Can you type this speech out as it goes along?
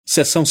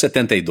Seção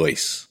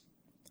 72.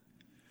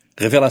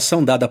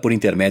 Revelação dada por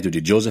intermédio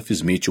de Joseph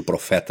Smith, o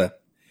profeta,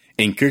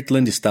 em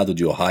Kirtland, estado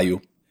de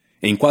Ohio,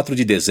 em 4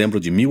 de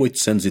dezembro de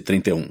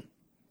 1831.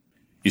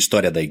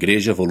 História da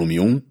Igreja, volume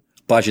 1,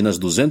 páginas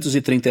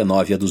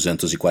 239 a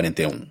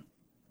 241.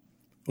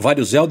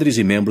 Vários eldres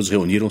e membros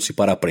reuniram-se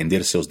para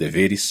aprender seus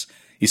deveres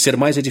e ser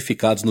mais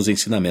edificados nos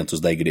ensinamentos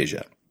da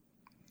Igreja.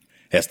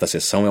 Esta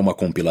sessão é uma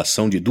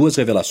compilação de 2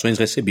 revelações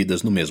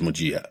recebidas no mesmo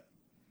dia.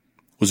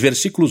 Os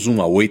versículos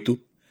 1 a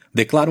 8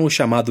 declaram o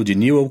chamado de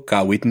Newell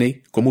K.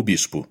 Whitney como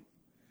bispo.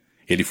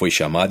 Ele foi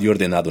chamado e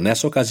ordenado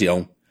nessa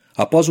ocasião,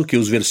 após o que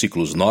os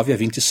versículos 9 a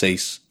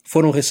 26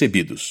 foram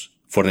recebidos,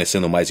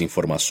 fornecendo mais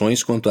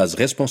informações quanto às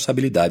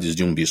responsabilidades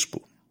de um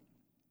bispo.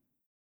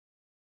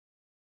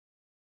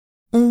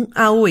 1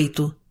 a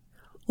 8.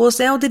 Os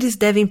élderes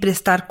devem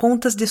prestar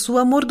contas de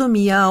sua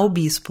mordomia ao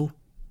bispo.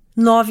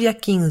 9 a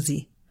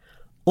 15.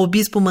 O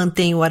bispo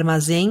mantém o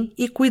armazém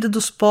e cuida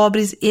dos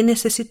pobres e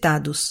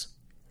necessitados.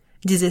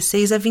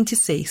 16 a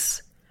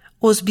 26.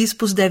 Os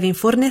bispos devem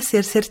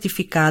fornecer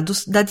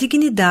certificados da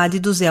dignidade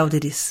dos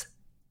élderes.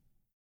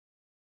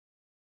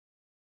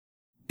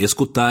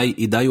 Escutai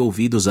e dai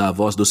ouvidos à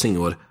voz do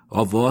Senhor,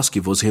 ó vós que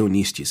vos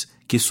reunistes,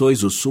 que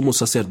sois os sumos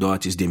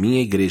sacerdotes de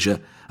minha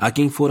igreja, a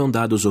quem foram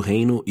dados o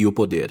reino e o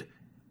poder.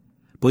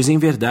 Pois em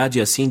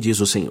verdade assim diz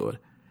o Senhor: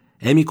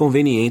 é-me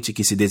conveniente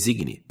que se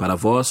designe, para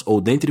vós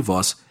ou dentre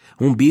vós,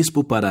 um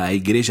bispo para a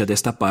igreja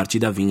desta parte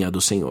da vinha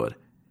do Senhor.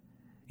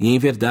 E em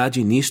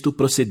verdade nisto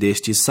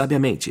procedestes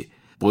sabiamente,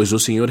 pois o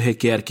Senhor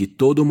requer que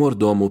todo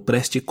mordomo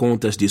preste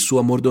contas de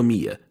sua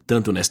mordomia,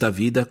 tanto nesta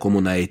vida como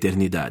na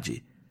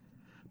eternidade.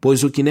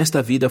 Pois o que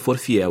nesta vida for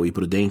fiel e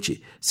prudente,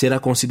 será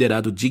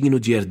considerado digno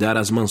de herdar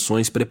as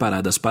mansões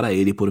preparadas para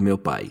ele por meu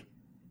Pai.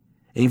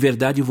 Em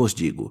verdade vos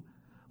digo,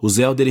 os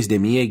élderes de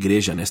minha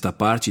igreja nesta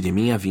parte de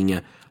minha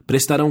vinha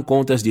prestarão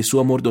contas de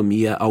sua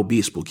mordomia ao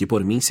bispo que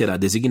por mim será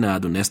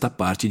designado nesta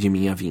parte de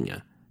minha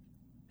vinha.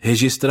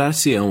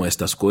 Registrar-se-ão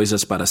estas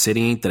coisas para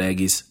serem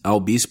entregues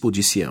ao bispo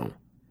de Sião.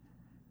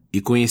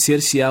 E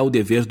conhecer-se-á o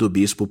dever do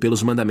bispo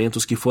pelos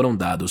mandamentos que foram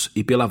dados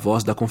e pela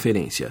voz da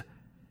conferência.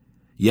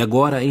 E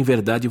agora, em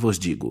verdade vos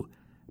digo,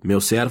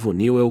 meu servo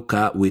Newell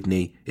K.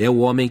 Whitney é o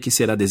homem que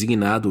será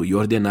designado e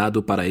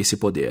ordenado para esse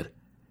poder.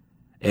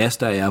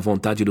 Esta é a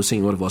vontade do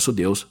Senhor vosso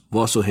Deus,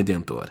 vosso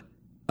Redentor.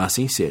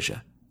 Assim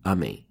seja.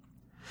 Amém.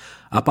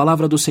 A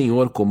palavra do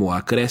Senhor como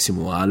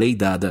acréscimo à lei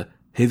dada,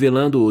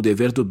 revelando o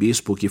dever do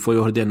bispo que foi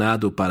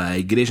ordenado para a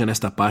igreja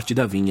nesta parte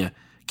da vinha,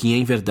 que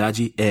em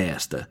verdade é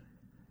esta: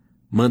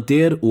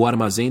 manter o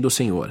armazém do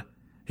Senhor,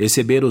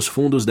 receber os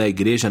fundos da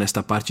igreja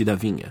nesta parte da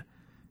vinha,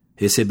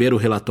 receber o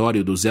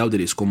relatório dos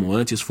élderes como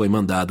antes foi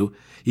mandado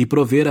e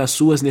prover as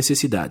suas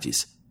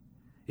necessidades.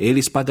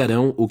 Eles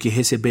pagarão o que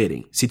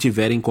receberem, se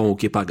tiverem com o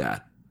que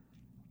pagar.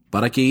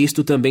 Para que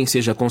isto também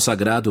seja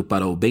consagrado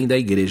para o bem da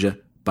igreja,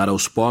 para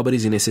os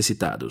pobres e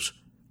necessitados.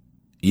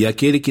 E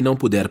aquele que não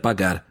puder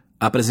pagar,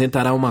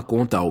 apresentará uma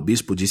conta ao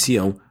bispo de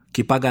Sião,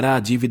 que pagará a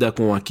dívida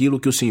com aquilo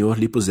que o Senhor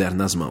lhe puser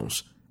nas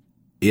mãos.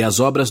 E as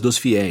obras dos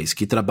fiéis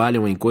que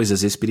trabalham em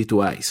coisas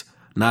espirituais,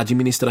 na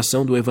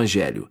administração do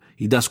Evangelho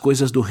e das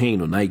coisas do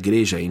reino na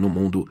igreja e no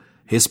mundo,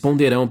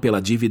 responderão pela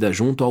dívida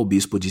junto ao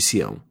bispo de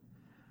Sião.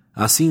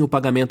 Assim o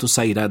pagamento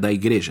sairá da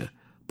igreja,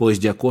 pois,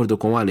 de acordo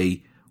com a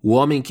lei, o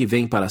homem que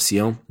vem para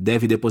Sião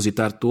deve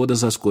depositar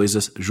todas as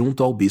coisas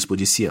junto ao bispo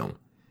de Sião.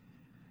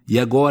 E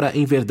agora,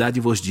 em verdade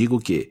vos digo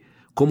que,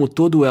 como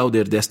todo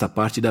élder desta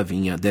parte da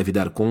vinha deve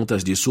dar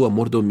contas de sua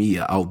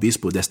mordomia ao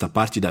bispo desta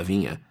parte da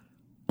vinha,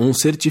 um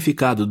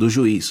certificado do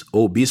juiz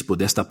ou bispo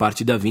desta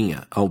parte da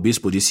vinha ao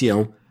bispo de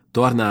Sião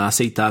torna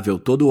aceitável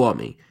todo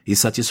homem e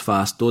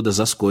satisfaz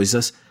todas as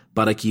coisas,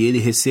 para que ele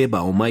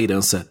receba uma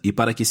herança e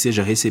para que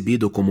seja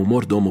recebido como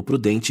mordomo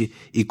prudente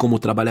e como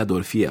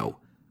trabalhador fiel.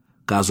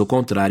 Caso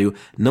contrário,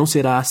 não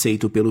será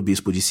aceito pelo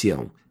bispo de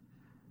Sião.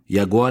 E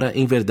agora,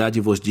 em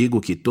verdade vos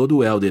digo que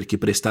todo élder que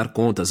prestar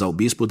contas ao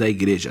bispo da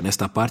igreja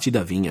nesta parte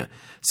da vinha,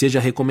 seja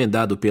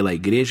recomendado pela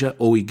igreja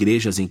ou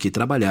igrejas em que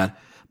trabalhar,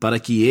 para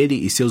que ele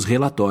e seus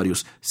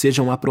relatórios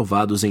sejam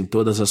aprovados em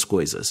todas as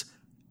coisas.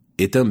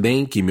 E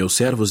também que meus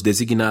servos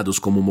designados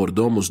como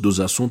mordomos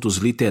dos assuntos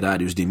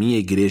literários de minha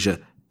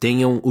igreja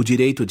tenham o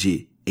direito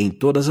de, em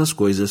todas as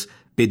coisas,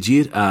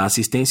 pedir a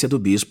assistência do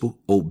bispo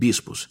ou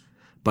bispos,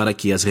 para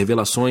que as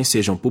revelações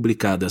sejam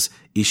publicadas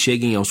e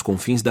cheguem aos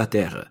confins da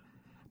terra,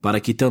 para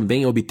que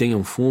também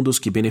obtenham fundos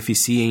que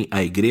beneficiem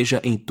a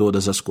igreja em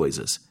todas as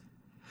coisas,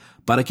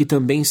 para que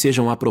também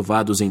sejam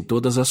aprovados em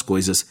todas as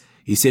coisas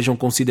e sejam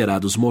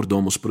considerados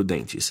mordomos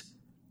prudentes.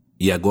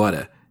 E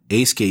agora,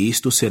 eis que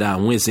isto será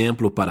um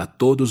exemplo para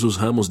todos os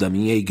ramos da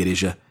minha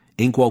igreja,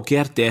 em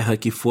qualquer terra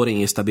que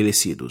forem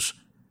estabelecidos.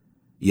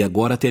 E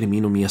agora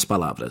termino minhas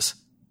palavras.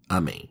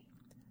 Amém.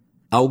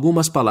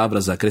 Algumas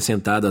palavras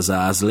acrescentadas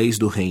às leis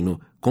do reino,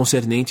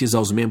 concernentes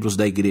aos membros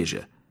da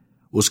igreja,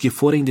 os que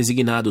forem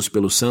designados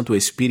pelo Santo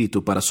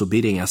Espírito para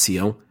subirem a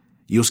Sião,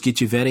 e os que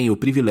tiverem o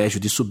privilégio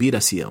de subir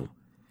a Sião,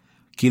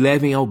 que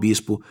levem ao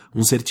bispo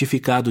um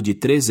certificado de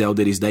 3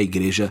 élderes da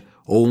igreja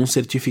ou um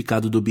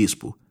certificado do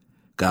bispo,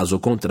 Caso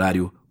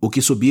contrário, o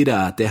que subir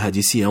à terra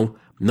de Sião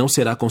não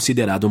será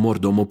considerado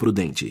mordomo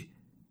prudente.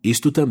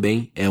 Isto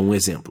também é um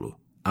exemplo.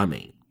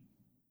 Amém.